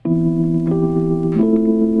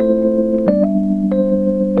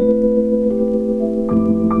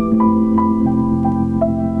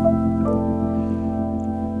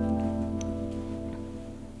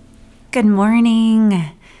Good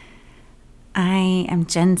morning. I am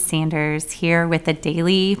Jen Sanders here with a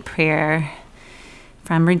daily prayer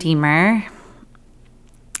from Redeemer.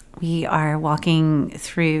 We are walking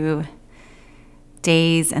through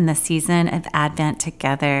days in the season of Advent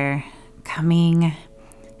together, coming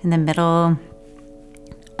in the middle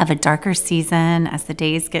of a darker season as the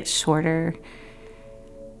days get shorter,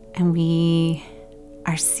 and we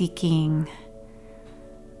are seeking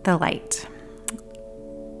the light.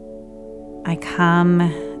 I come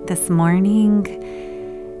this morning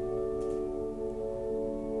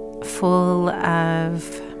full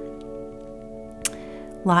of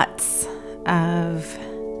lots of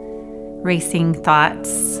racing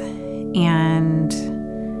thoughts and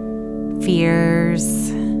fears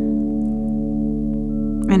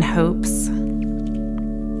and hopes.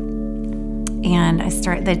 And I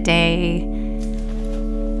start the day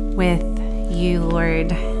with you,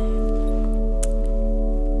 Lord,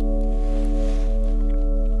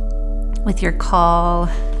 with your call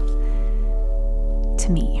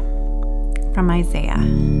to me from Isaiah.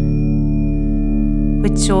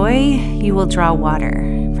 With joy you will draw water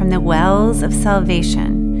from the wells of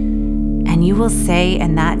salvation, and you will say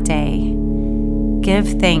in that day,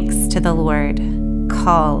 give thanks to the Lord,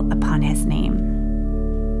 call upon his name.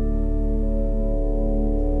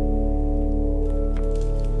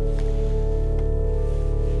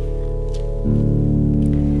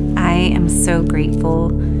 I am so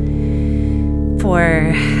grateful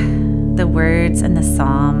for the words and the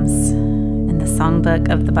Psalms in the songbook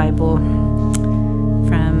of the Bible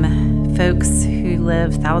from folks who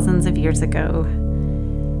lived thousands of years ago,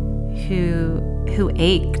 who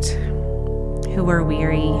ached, who were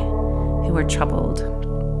weary, who were troubled,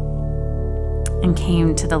 and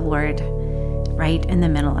came to the Lord right in the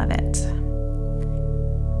middle of it.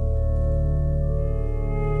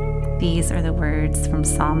 These are the words from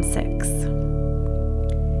Psalm 6.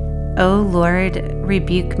 O Lord,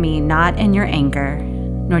 rebuke me not in your anger,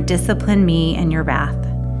 nor discipline me in your wrath.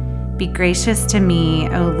 Be gracious to me,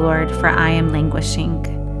 O Lord, for I am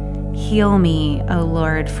languishing. Heal me, O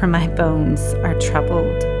Lord, for my bones are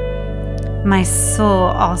troubled. My soul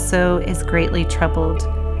also is greatly troubled.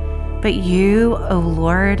 But you, O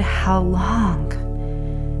Lord, how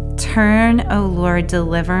long? Turn, O Lord,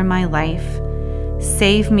 deliver my life.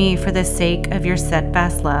 Save me for the sake of your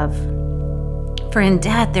steadfast love. For in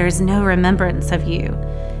death there is no remembrance of you.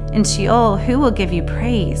 In Sheol, who will give you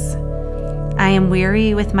praise? I am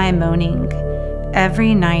weary with my moaning.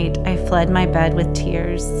 Every night I fled my bed with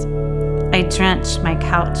tears. I drenched my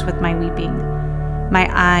couch with my weeping. My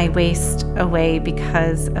eye wastes away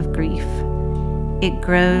because of grief. It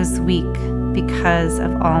grows weak because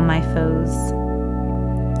of all my foes.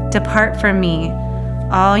 Depart from me,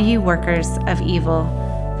 all you workers of evil,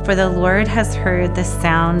 for the Lord has heard the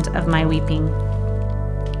sound of my weeping.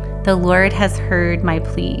 The Lord has heard my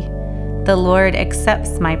plea. The Lord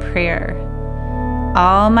accepts my prayer.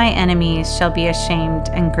 All my enemies shall be ashamed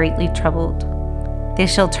and greatly troubled. They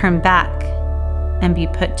shall turn back and be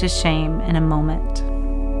put to shame in a moment.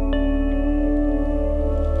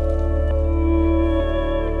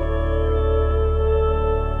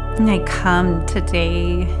 And I come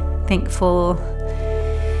today thankful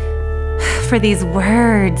for these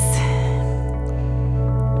words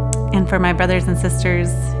and for my brothers and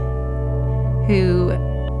sisters who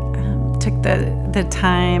took the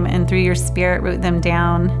time and through your Spirit wrote them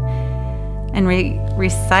down and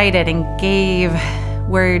recited and gave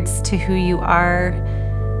words to who you are,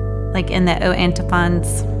 like in the O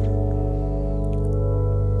antiphons.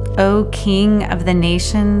 O King of the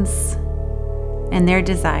nations and their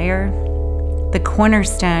desire, the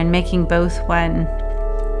cornerstone making both one.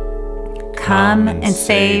 Come and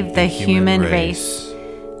save the human race,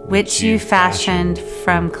 which you fashioned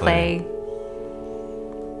from clay.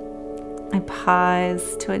 I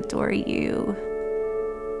pause to adore you,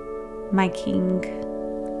 my King,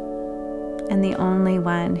 and the only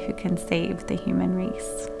one who can save the human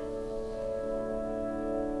race.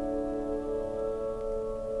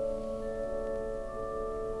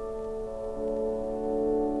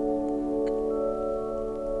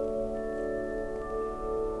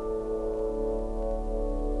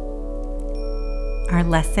 Our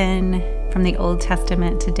lesson from the Old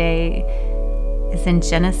Testament today is in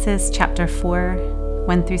Genesis chapter 4,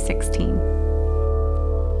 1 through 16.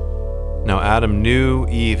 Now Adam knew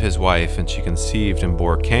Eve his wife, and she conceived and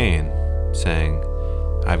bore Cain, saying,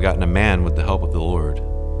 I have gotten a man with the help of the Lord.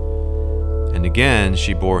 And again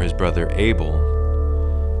she bore his brother Abel.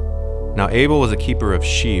 Now Abel was a keeper of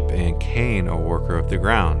sheep, and Cain a worker of the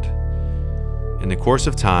ground. In the course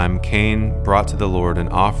of time, Cain brought to the Lord an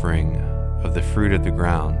offering of the fruit of the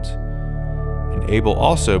ground. And Abel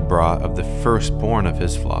also brought of the firstborn of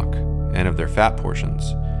his flock, and of their fat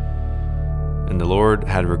portions. And the Lord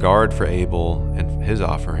had regard for Abel and his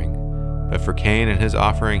offering, but for Cain and his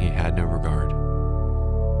offering he had no regard.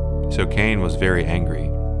 So Cain was very angry,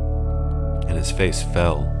 and his face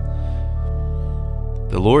fell.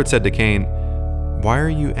 The Lord said to Cain, "Why are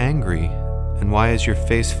you angry, and why is your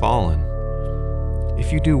face fallen?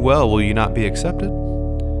 If you do well, will you not be accepted?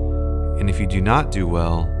 And if you do not do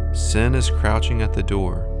well, sin is crouching at the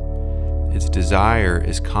door. Its desire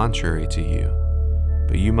is contrary to you,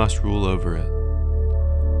 but you must rule over it."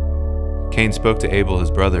 Cain spoke to Abel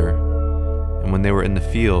his brother, and when they were in the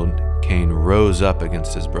field, Cain rose up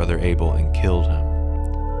against his brother Abel and killed him.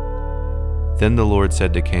 Then the Lord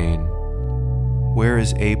said to Cain, "Where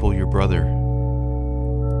is Abel your brother?"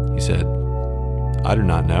 He said, "I do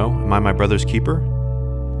not know. Am I my brother's keeper?"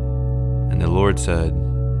 And the Lord said,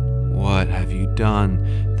 "What have you done?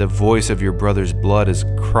 The voice of your brother's blood is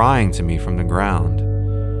crying to me from the ground.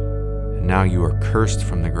 And now you are cursed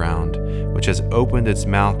from the ground, which has opened its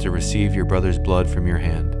mouth to receive your brother's blood from your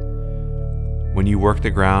hand. When you work the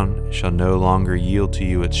ground, it shall no longer yield to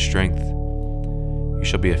you its strength. You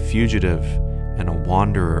shall be a fugitive and a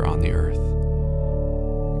wanderer on the earth."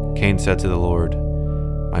 Cain said to the Lord,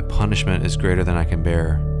 "My punishment is greater than I can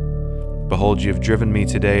bear. Behold, you have driven me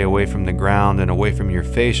today away from the ground, and away from your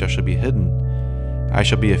face I shall be hidden. I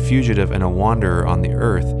shall be a fugitive and a wanderer on the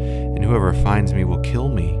earth, and whoever finds me will kill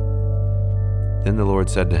me." Then the Lord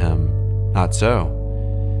said to him, "Not so.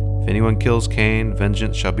 If anyone kills Cain,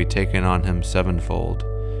 vengeance shall be taken on him sevenfold."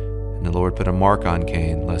 And the Lord put a mark on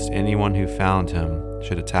Cain, lest anyone who found him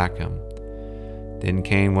should attack him. Then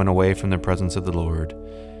Cain went away from the presence of the Lord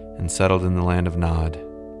and settled in the land of Nod,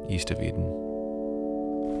 east of Eden.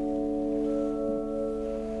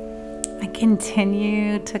 I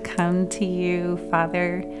continue to come to you,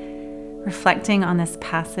 Father, reflecting on this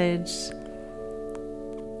passage,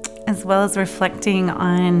 as well as reflecting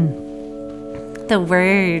on the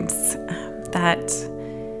words that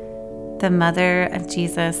the mother of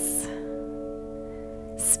Jesus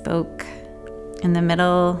spoke in the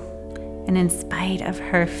middle and in spite of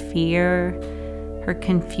her fear, her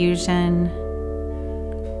confusion,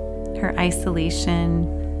 her isolation.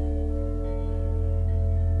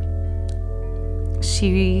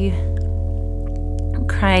 She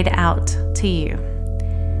cried out to you,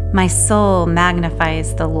 "My soul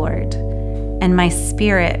magnifies the Lord, and my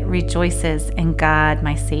spirit rejoices in God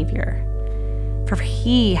my Savior. For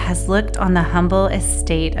he has looked on the humble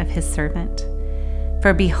estate of his servant.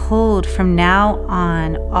 For behold, from now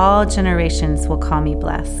on all generations will call me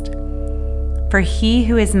blessed. For he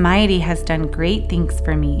who is mighty has done great things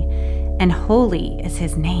for me, and holy is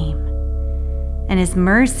his name. And his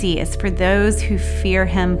mercy is for those who fear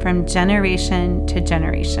him from generation to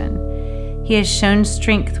generation. He has shown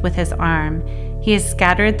strength with his arm. He has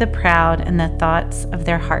scattered the proud in the thoughts of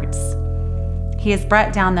their hearts. He has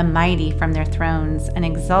brought down the mighty from their thrones and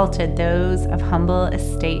exalted those of humble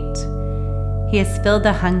estate. He has filled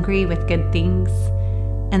the hungry with good things,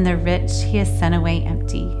 and the rich he has sent away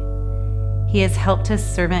empty. He has helped his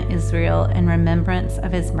servant Israel in remembrance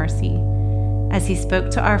of his mercy, as he spoke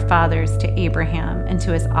to our fathers, to Abraham, and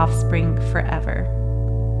to his offspring forever."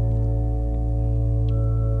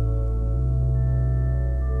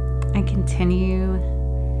 I continue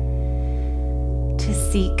to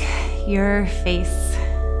seek your face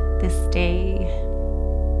this day.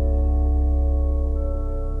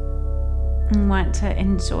 I want to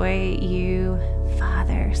enjoy you,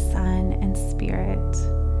 Father, Son, and Spirit.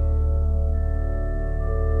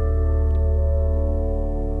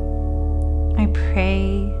 I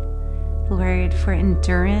pray, Lord, for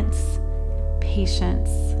endurance,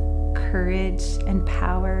 patience, courage, and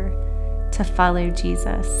power to follow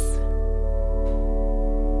Jesus.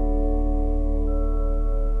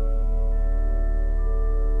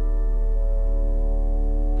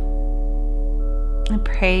 I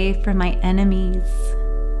pray for my enemies,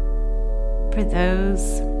 for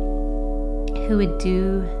those who would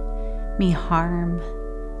do me harm.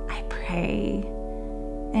 I pray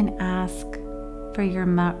and ask for your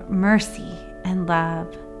mercy and love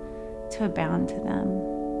to abound to them.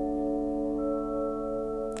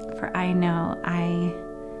 For I know I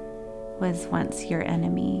was once your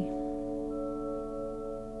enemy,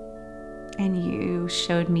 and you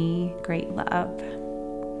showed me great love.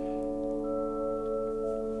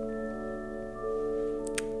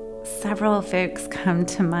 Several folks come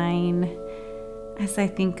to mind as I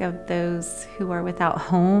think of those who are without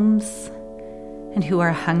homes and who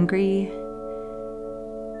are hungry.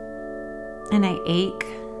 And I ache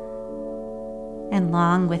and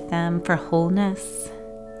long with them for wholeness.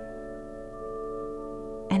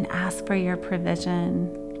 and ask for your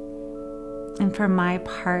provision and for my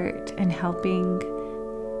part in helping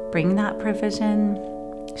bring that provision.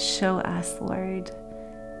 Show us, Lord.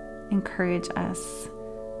 Encourage us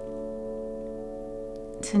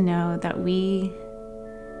to know that we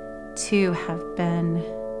too have been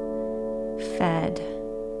fed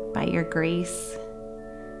by your grace.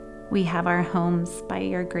 We have our homes by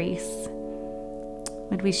your grace.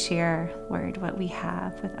 Would we share, Lord, what we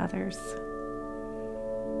have with others?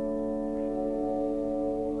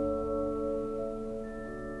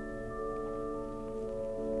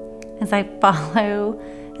 As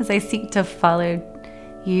I seek to follow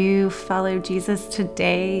you, follow Jesus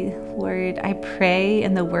today, Lord, I pray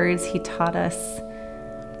in the words he taught us.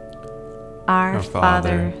 Our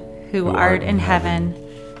Father, who art in heaven,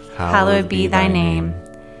 hallowed be thy name.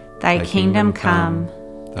 Thy kingdom come,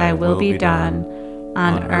 thy will be done,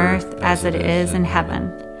 on earth as it is in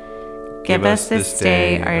heaven. Give us this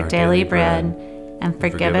day our daily bread, and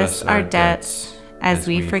forgive us our debts as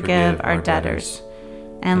we forgive our debtors.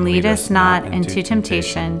 And lead us not into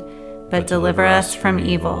temptation, but deliver us from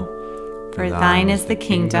evil. For thine is the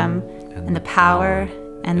kingdom, and the power,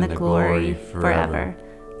 and the glory forever.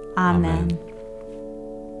 Amen.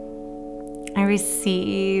 I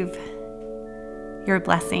receive your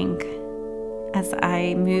blessing as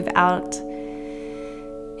I move out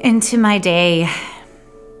into my day.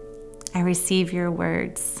 I receive your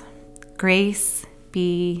words. Grace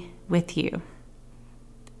be with you.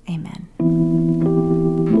 Amen.